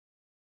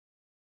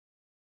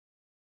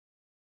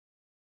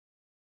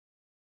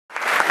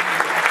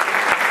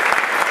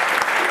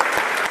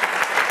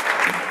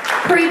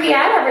Creepy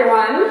out,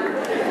 everyone.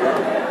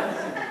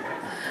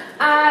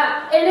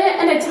 In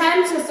an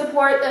attempt to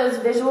support those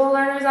visual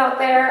learners out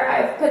there,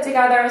 I've put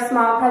together a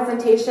small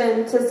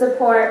presentation to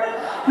support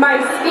my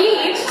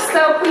speech,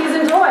 so please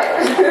enjoy.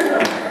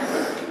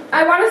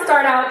 I want to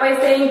start out by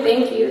saying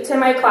thank you to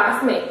my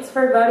classmates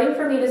for voting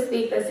for me to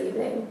speak this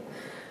evening.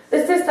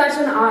 This is such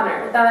an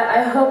honor that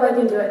I hope I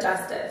can do it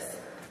justice.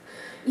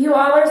 You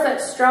all are such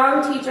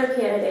strong teacher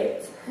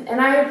candidates,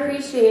 and I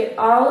appreciate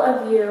all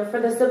of you for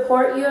the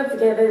support you have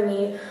given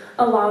me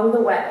along the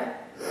way.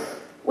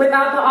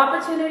 Without the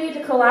opportunity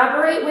to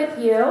collaborate with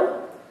you,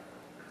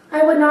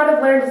 I would not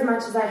have learned as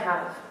much as I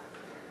have.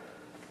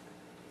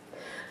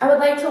 I would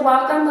like to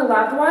welcome the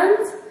loved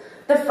ones,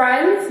 the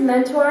friends,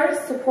 mentors,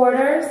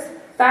 supporters,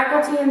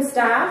 faculty, and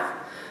staff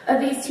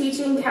of these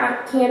teaching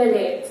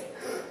candidates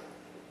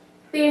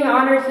being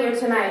honored here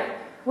tonight.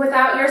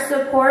 Without your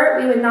support,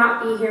 we would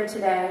not be here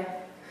today.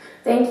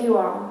 Thank you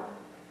all.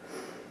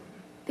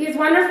 These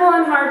wonderful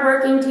and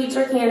hardworking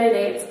teacher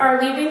candidates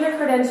are leaving the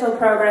Credential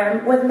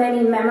program with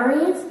many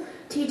memories,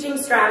 teaching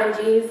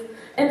strategies,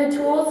 and the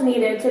tools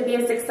needed to be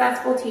a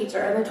successful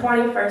teacher in the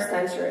 21st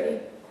century.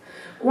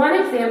 One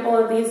example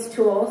of these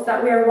tools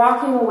that we are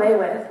walking away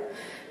with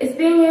is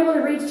being able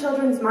to read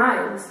children's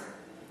minds.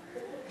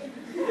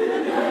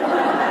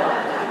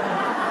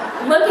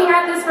 Looking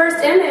at this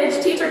first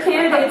image, teacher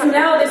candidates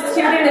know the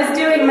student is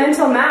doing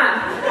mental math.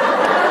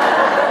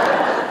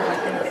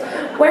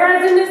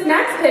 Whereas in this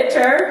next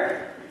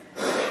picture,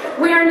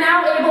 we are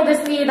now able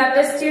to see that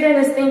this student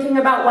is thinking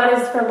about what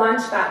is for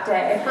lunch that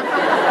day.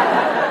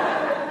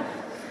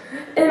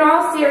 In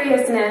all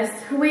seriousness,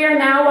 we are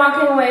now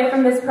walking away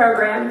from this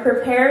program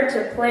prepared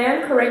to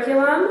plan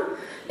curriculum,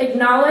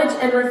 acknowledge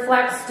and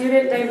reflect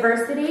student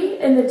diversity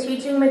in the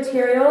teaching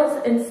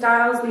materials and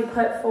styles we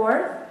put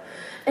forth,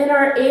 and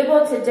are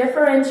able to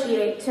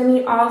differentiate to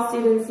meet all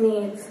students'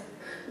 needs,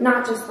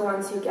 not just the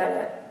ones who get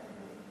it.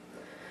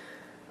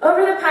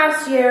 Over the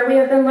past year, we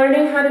have been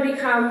learning how to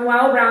become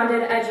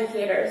well-rounded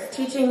educators,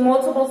 teaching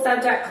multiple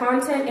subject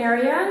content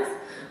areas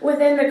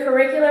within the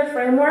curricular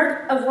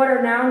framework of what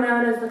are now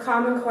known as the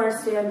Common Core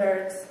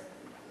standards.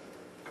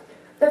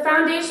 The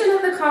foundation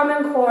of the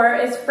Common Core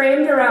is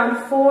framed around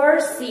 4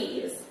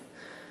 C's.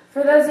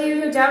 For those of you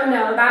who don't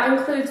know, that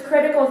includes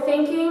critical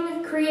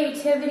thinking,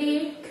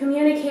 creativity,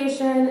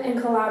 communication,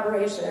 and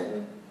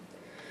collaboration.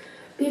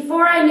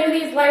 Before I knew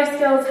these life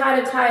skills had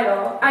a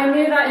title, I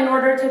knew that in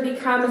order to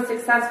become a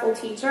successful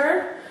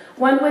teacher,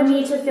 one would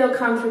need to feel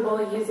comfortable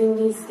using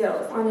these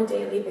skills on a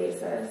daily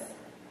basis.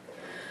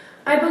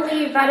 I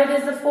believe that it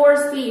is the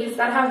 4 C's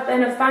that have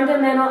been a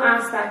fundamental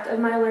aspect of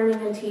my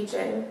learning and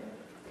teaching.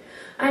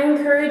 I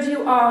encourage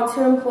you all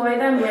to employ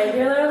them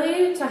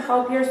regularly to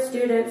help your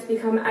students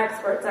become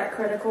experts at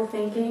critical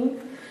thinking,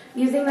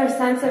 using their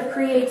sense of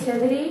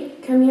creativity,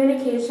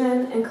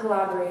 communication, and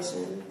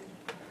collaboration.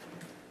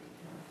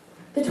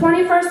 The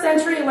 21st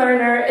century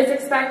learner is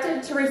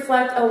expected to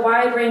reflect a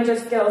wide range of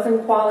skills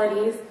and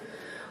qualities,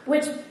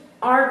 which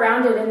are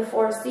grounded in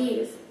 4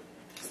 C's.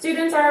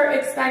 Students are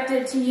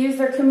expected to use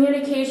their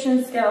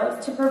communication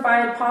skills to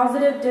provide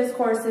positive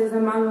discourses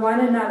among one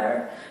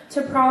another,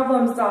 to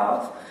problem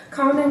solve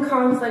common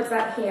conflicts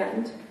at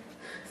hand.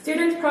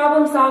 Students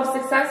problem solve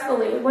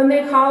successfully when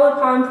they call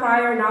upon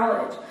prior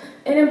knowledge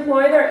and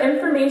employ their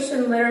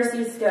information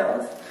literacy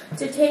skills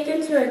to take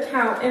into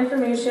account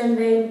information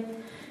they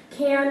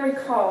can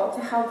recall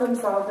to help them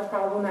solve the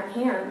problem at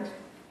hand.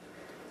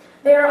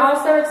 They are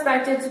also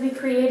expected to be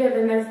creative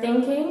in their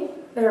thinking,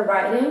 their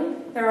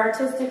writing, their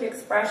artistic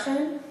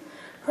expression,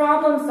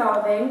 problem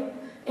solving,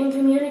 and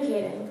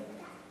communicating.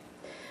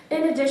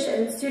 In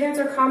addition, students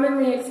are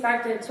commonly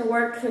expected to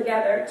work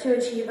together to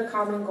achieve a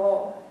common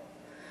goal.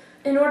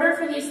 In order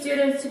for these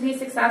students to be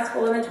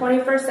successful in the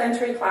 21st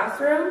century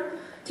classroom,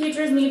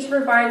 teachers need to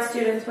provide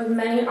students with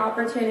many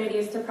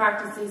opportunities to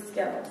practice these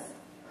skills.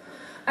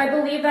 I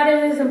believe that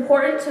it is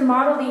important to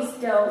model these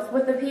skills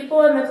with the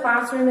people in the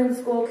classroom and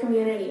school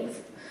communities,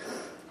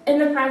 in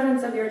the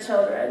presence of your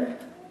children.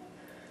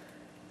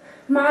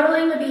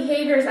 Modeling the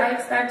behaviors I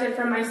expected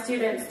from my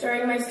students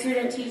during my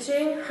student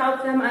teaching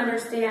helped them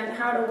understand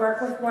how to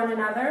work with one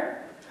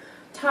another,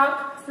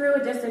 talk through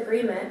a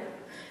disagreement,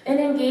 and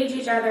engage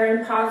each other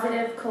in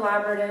positive,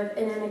 collaborative,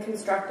 and in a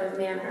constructive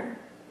manner.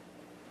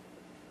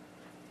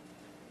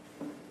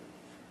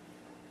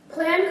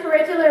 Plan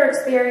curricular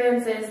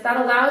experiences that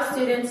allow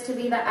students to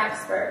be the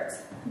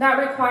experts, that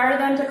require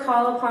them to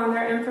call upon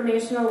their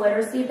informational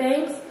literacy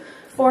banks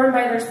formed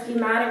by their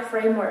schematic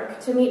framework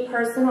to meet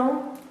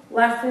personal,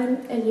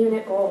 lesson, and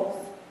unit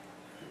goals.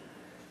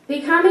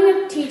 Becoming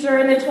a teacher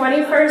in the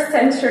 21st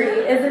century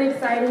is an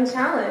exciting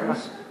challenge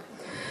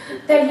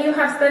that you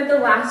have spent the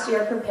last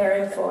year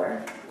preparing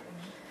for.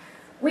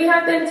 We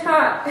have been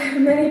taught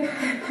many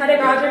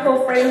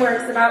pedagogical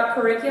frameworks about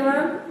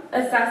curriculum,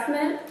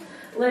 assessment,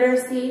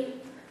 literacy,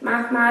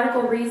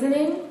 mathematical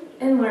reasoning,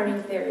 and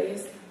learning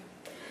theories.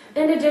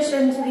 In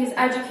addition to these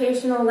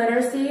educational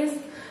literacies,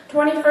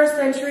 21st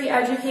century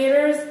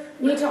educators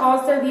need to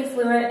also be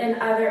fluent in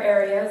other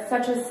areas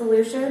such as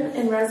solution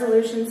and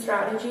resolution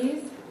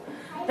strategies,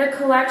 the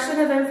collection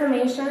of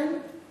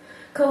information,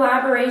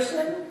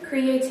 collaboration,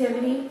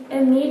 creativity,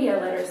 and media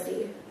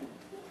literacy.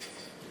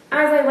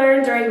 As I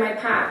learned during my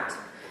PACT,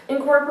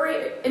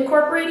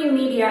 incorporating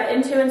media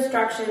into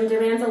instruction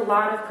demands a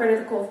lot of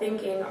critical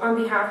thinking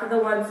on behalf of the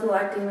ones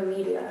selecting the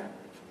media.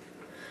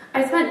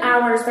 I spent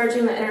hours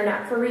searching the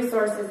internet for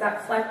resources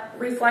that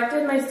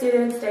reflected my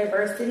students'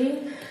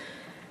 diversity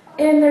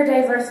and their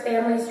diverse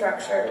family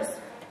structures.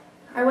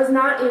 I was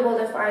not able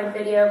to find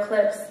video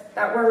clips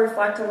that were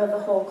reflective of the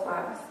whole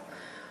class,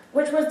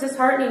 which was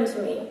disheartening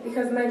to me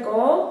because my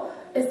goal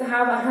is to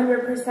have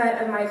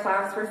 100% of my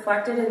class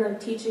reflected in the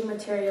teaching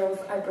materials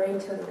I bring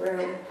to the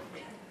room.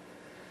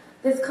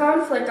 This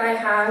conflict I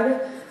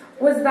had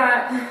was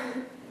that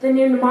the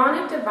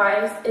mnemonic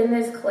device in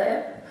this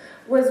clip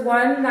was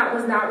one that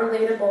was not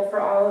relatable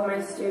for all of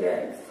my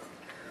students.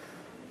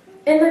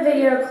 In the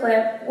video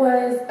clip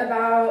was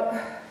about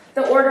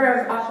the order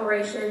of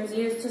operations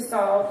used to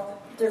solve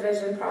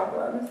division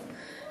problems.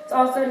 It's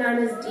also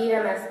known as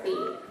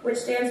DMSB, which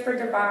stands for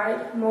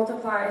divide,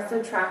 multiply,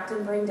 subtract,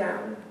 and bring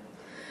down.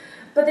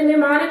 But the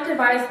mnemonic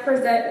device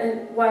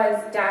presented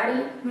was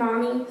daddy,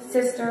 mommy,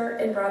 sister,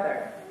 and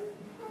brother.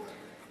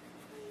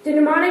 The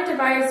mnemonic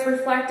device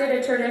reflected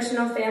a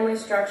traditional family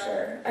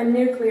structure, a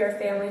nuclear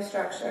family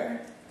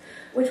structure,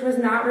 which was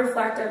not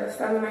reflective of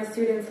some of my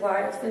students'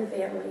 lives and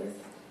families.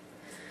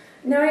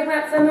 Knowing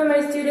that some of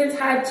my students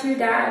had two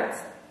dads,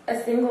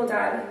 a single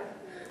dad,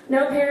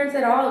 no parents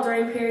at all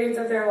during periods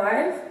of their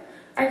life,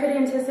 I could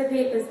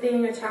anticipate this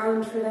being a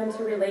challenge for them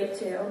to relate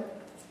to.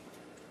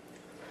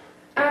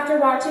 After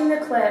watching the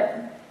clip,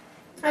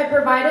 I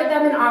provided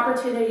them an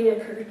opportunity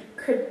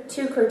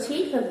to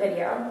critique the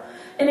video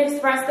and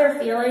express their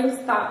feelings,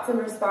 thoughts, and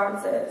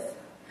responses.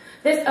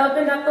 This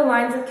opened up the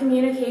lines of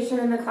communication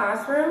in the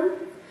classroom,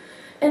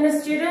 and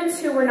the students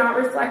who were not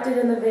reflected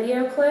in the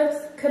video clips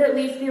could at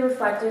least be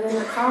reflected in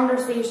the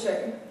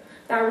conversation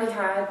that we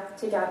had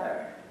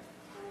together.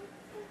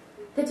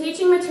 The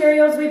teaching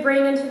materials we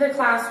bring into the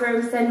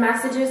classroom send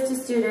messages to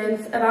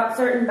students about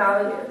certain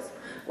values,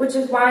 which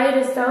is why it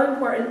is so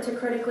important to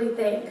critically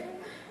think,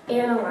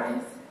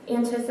 analyze,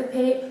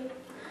 anticipate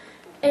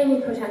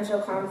any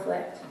potential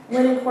conflict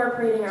when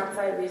incorporating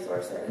outside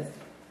resources.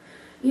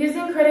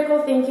 Using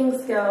critical thinking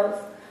skills,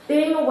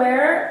 being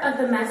aware of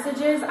the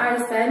messages I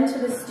send to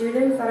the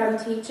students that I'm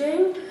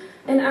teaching,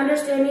 and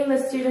understanding the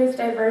students'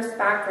 diverse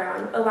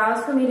background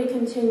allows for me to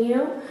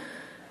continue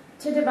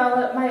to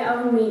develop my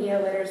own media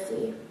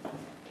literacy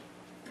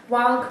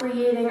while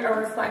creating a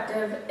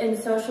reflective and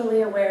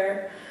socially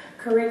aware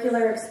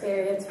curricular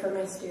experience for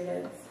my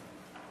students.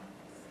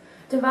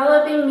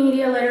 Developing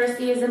media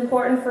literacy is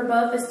important for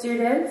both the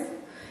students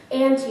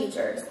and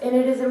teachers, and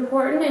it is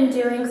important in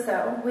doing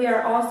so. We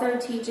are also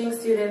teaching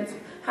students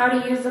how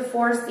to use the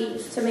 4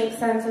 C's to make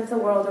sense of the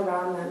world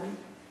around them.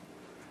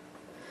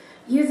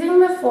 Using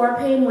the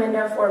 4-pane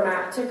window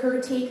format to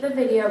critique the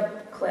video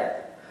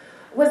clip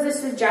was a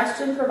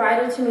suggestion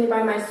provided to me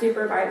by my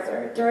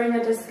supervisor during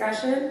a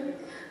discussion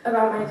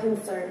about my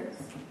concerns.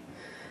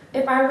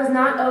 If I was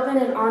not open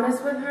and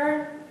honest with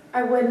her,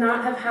 I would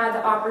not have had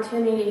the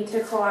opportunity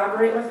to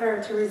collaborate with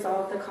her to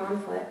resolve the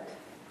conflict.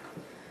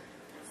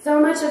 So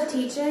much of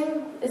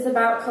teaching is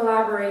about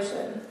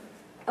collaboration.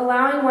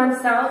 Allowing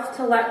oneself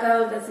to let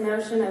go of this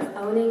notion of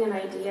owning an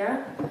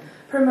idea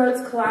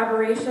promotes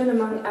collaboration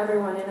among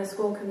everyone in a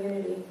school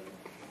community.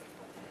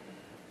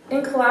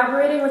 In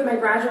collaborating with my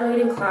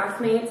graduating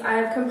classmates, I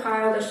have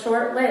compiled a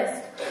short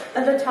list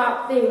of the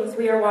top things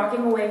we are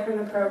walking away from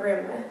the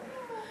program with.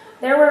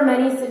 There were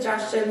many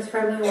suggestions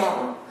from you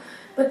all,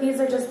 but these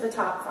are just the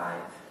top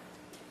 5.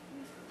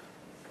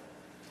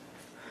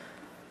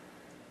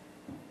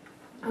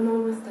 I'm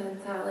almost done,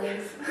 Sally.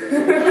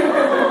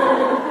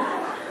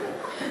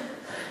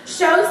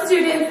 Show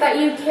students that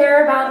you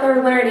care about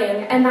their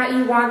learning and that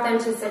you want them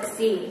to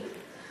succeed.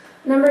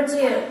 Number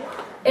 2,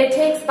 it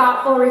takes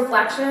thoughtful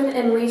reflection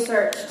and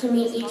research to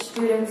meet each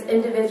student's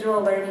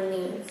individual learning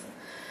needs.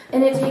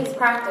 And it takes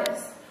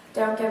practice.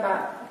 Don't give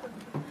up.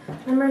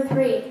 Number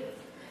 3,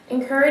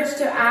 encourage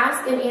to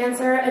ask and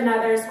answer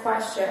another's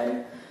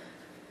question.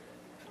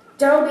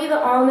 Don't be the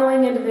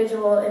all-knowing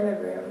individual in the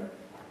room.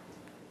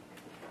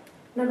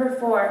 Number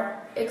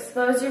 4,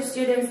 expose your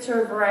students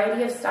to a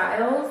variety of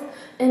styles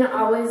and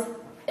always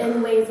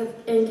in ways of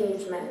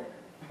engagement.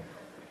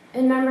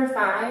 And number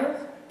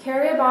 5,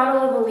 carry a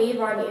bottle of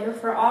Aleve on you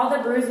for all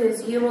the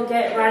bruises you will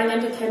get running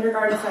into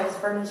kindergarten-sized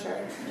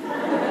furniture.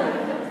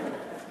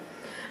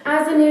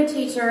 As a new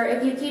teacher,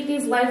 if you keep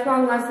these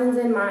lifelong lessons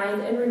in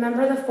mind and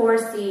remember the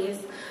 4 C's,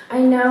 I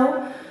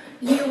know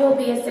you will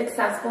be a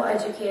successful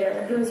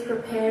educator who is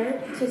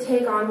prepared to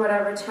take on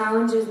whatever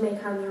challenges may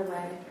come your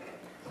way.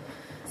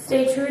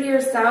 Stay true to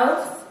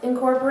yourselves,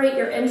 incorporate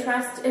your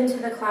interest into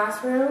the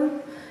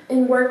classroom,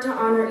 and work to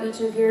honor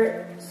each of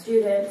your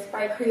students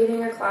by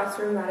creating a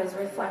classroom that is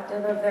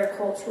reflective of their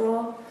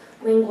cultural,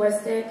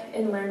 linguistic,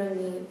 and learning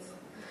needs.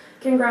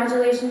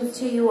 Congratulations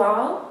to you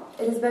all.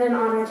 It has been an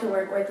honor to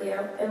work with you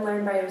and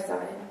learn by your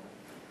side.